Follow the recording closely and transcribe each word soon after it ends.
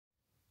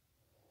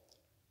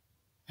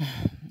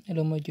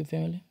Hello my YouTube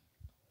family.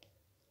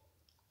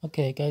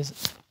 Okay guys,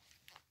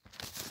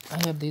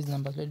 I have these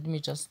numbers. Let me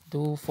just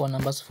do 4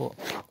 numbers for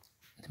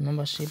the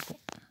membership.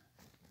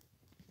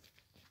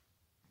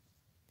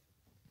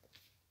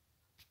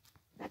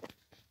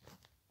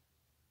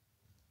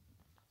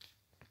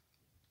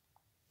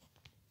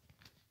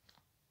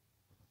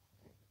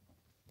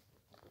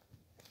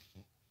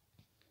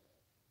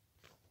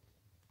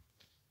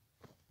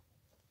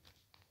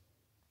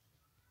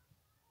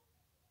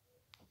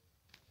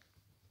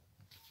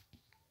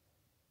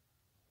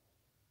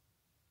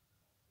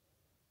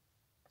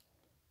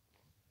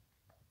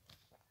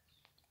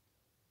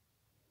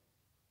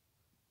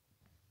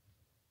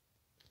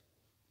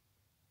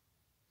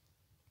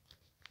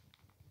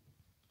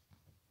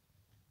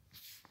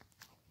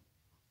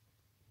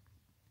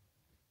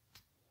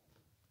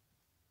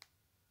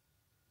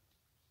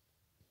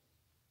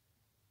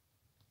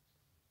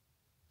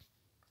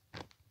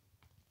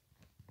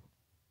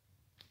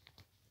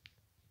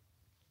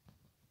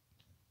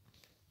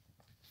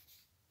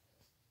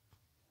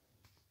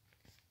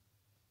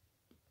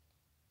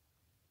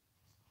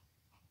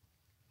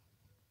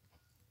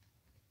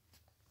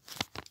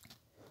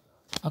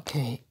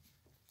 Okay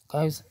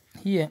guys,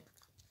 here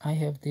I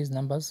have these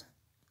numbers.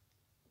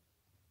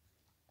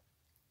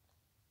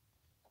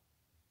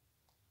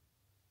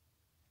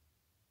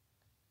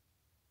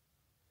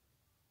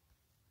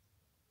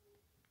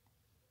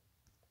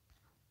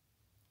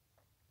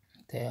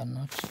 They are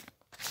not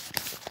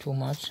too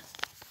much.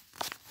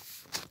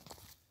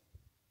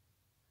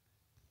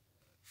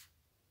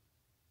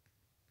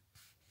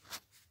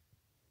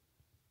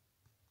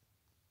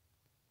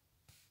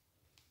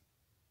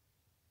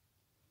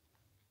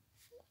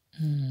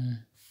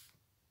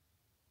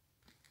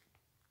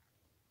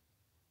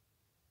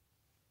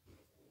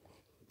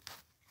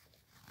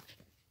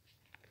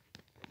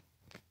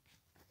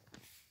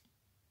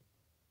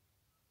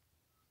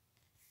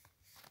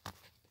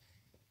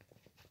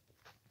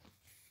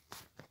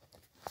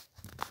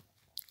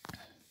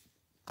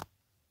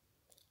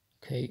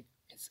 Okay,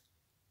 it's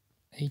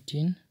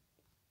 18,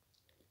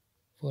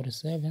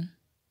 47,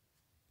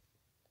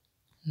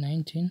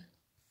 19,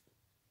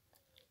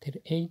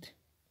 38,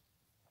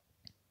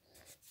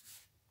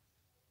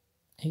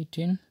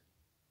 18,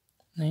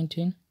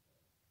 19,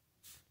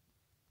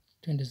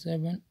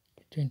 27,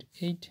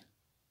 28,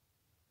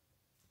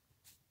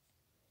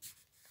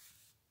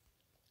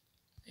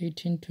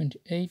 18,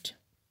 28,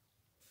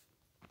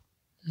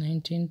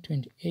 19,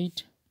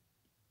 28,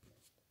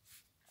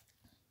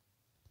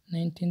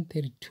 19,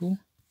 32,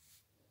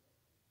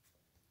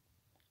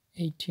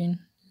 18,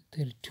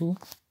 32,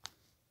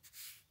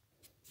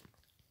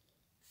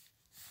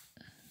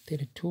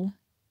 32,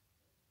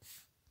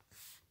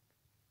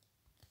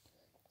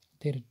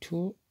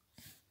 32,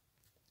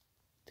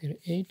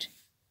 38,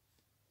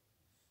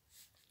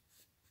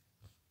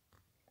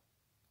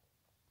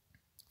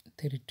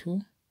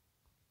 32,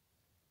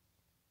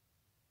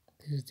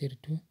 this is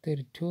 32,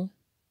 32,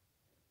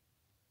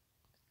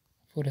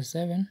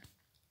 47,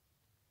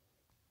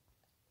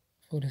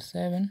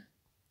 47,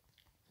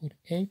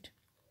 48,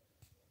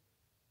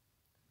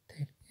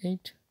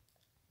 38,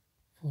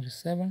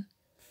 47.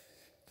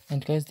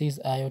 And guys, these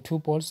are your 2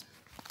 balls.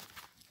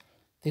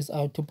 These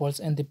are 2 balls,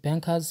 and the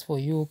bankers for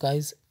you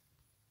guys,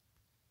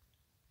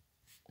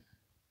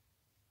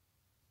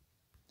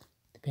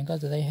 the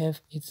bankers that I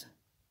have, it's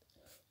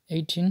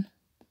 18,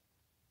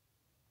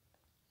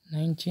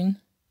 19,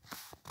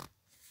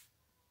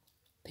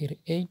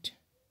 38,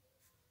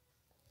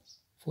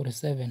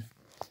 47.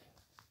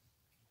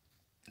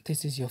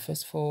 This is your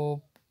first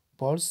 4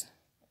 balls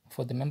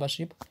for the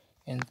membership,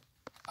 and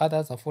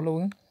others are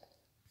following.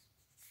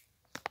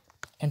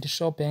 And the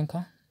show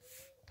banker,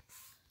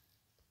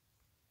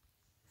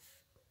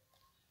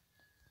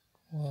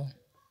 well,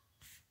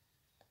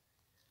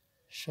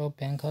 show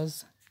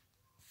bankers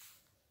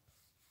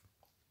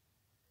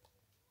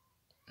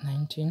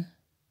 19,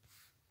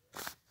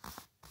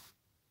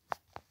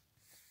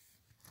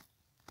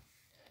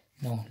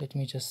 no, let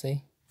me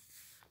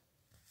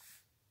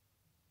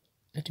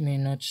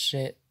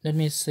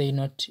say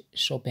not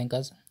show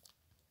bankers,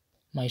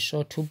 my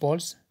show 2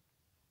 balls.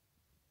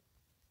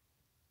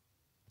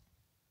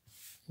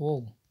 Whoa,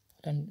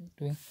 what I'm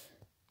doing,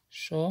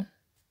 show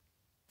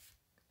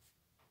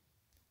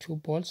 2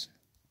 balls.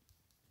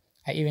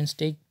 I even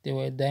staked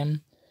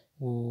them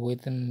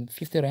with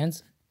 50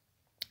 rands.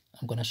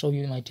 I'm gonna show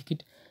you my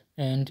ticket,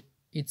 and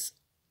it's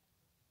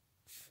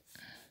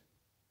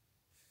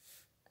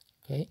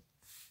okay,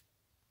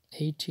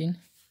 18,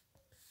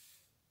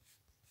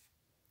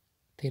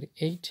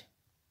 38,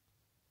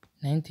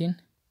 19,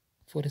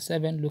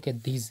 47. Look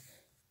at these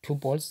 2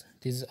 balls.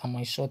 These are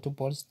my short 2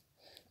 balls,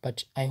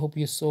 but I hope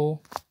you saw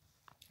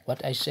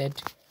what I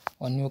shared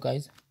on you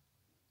guys.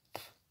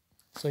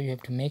 So you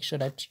have to make sure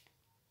that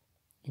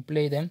you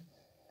play them.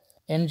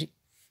 And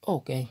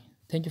okay,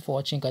 thank you for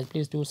watching guys.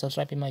 Please do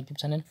subscribe to my YouTube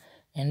channel,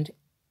 and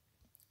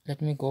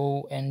let me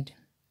go and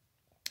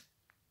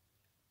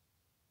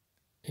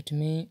let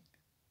me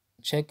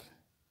check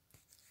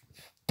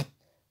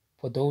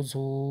For those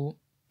who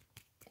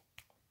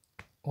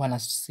want to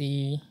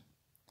see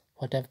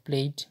what I've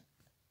played,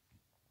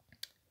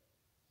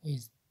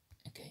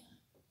 okay,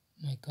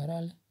 my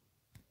corral.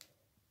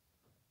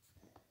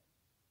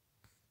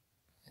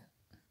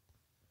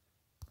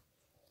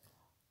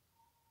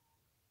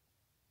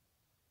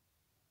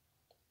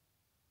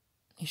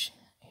 I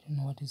don't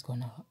know what is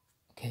gonna.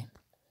 Okay,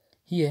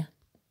 here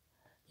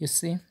you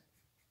see,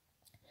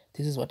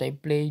 this is what I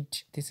played.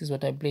 This is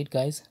what I played,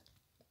 guys.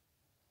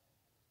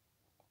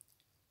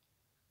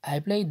 I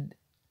played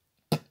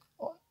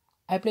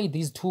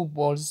these two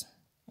balls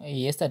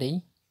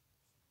yesterday.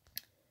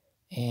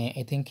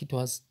 I think it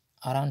was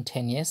around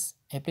 10 years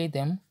I played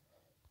them.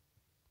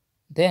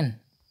 Then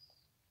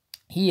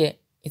here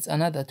it's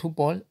another two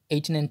ball,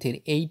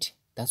 1838.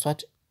 That's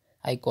what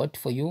I got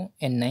for you.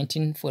 And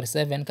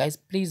 1947. Guys,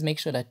 please make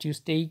sure that you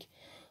stay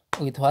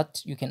with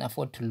what you can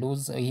afford to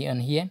lose here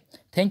and here.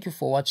 Thank you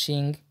for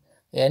watching.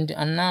 And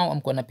now I'm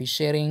gonna be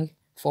sharing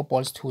 4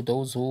 balls to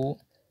those who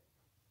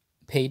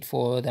paid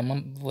for the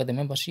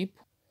membership.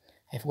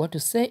 I forgot to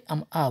say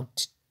I'm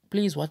out.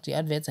 Please watch the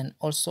adverts and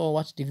also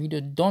watch the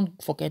video.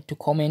 Don't forget to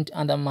comment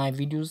under my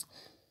videos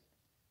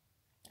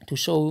to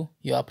show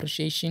your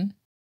appreciation.